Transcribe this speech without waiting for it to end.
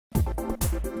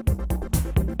The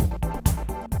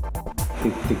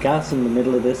gas in the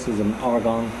middle of this is an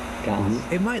argon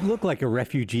gas. It might look like a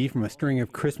refugee from a string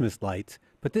of Christmas lights,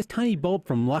 but this tiny bulb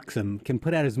from Luxem can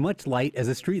put out as much light as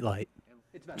a street light.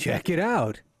 Check it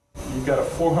out. You've got a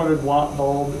 400 watt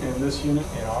bulb in this unit.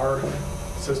 In our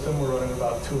system, we're running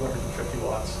about 250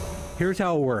 watts. Here's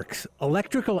how it works.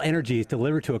 Electrical energy is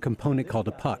delivered to a component called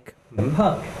a puck. The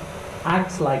puck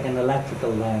acts like an electrical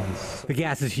lens. The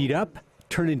gases heat up,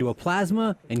 turn into a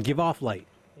plasma, and give off light.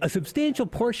 A substantial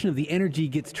portion of the energy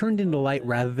gets turned into light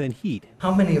rather than heat.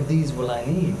 How many of these will I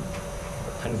need?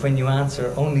 And when you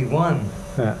answer only one,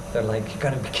 they're like, you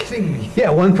gotta be kidding me. Yeah,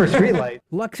 one per street light.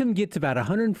 Luxem gets about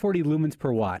 140 lumens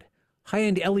per watt.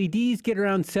 High-end LEDs get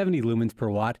around 70 lumens per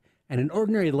watt, and an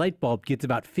ordinary light bulb gets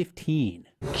about 15.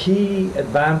 Key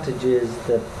advantage is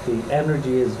that the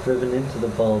energy is driven into the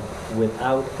bulb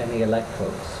without any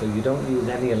electrodes. So you don't use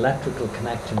any electrical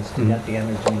connections to get the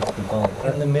energy into the bulb.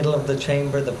 In the middle of the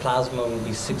chamber, the plasma will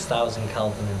be 6,000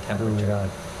 Kelvin in temperature. Oh my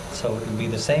God. So it will be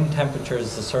the same temperature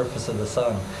as the surface of the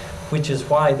sun, which is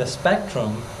why the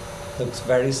spectrum looks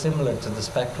very similar to the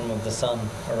spectrum of the sun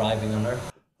arriving on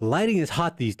Earth. Lighting is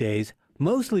hot these days,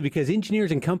 mostly because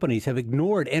engineers and companies have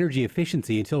ignored energy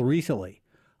efficiency until recently.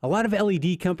 A lot of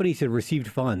LED companies have received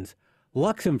funds.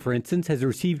 Luxem, for instance, has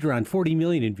received around 40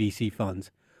 million in VC funds.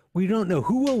 We don't know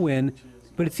who will win,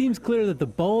 but it seems clear that the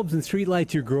bulbs and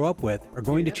streetlights you grew up with are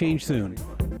going to change soon.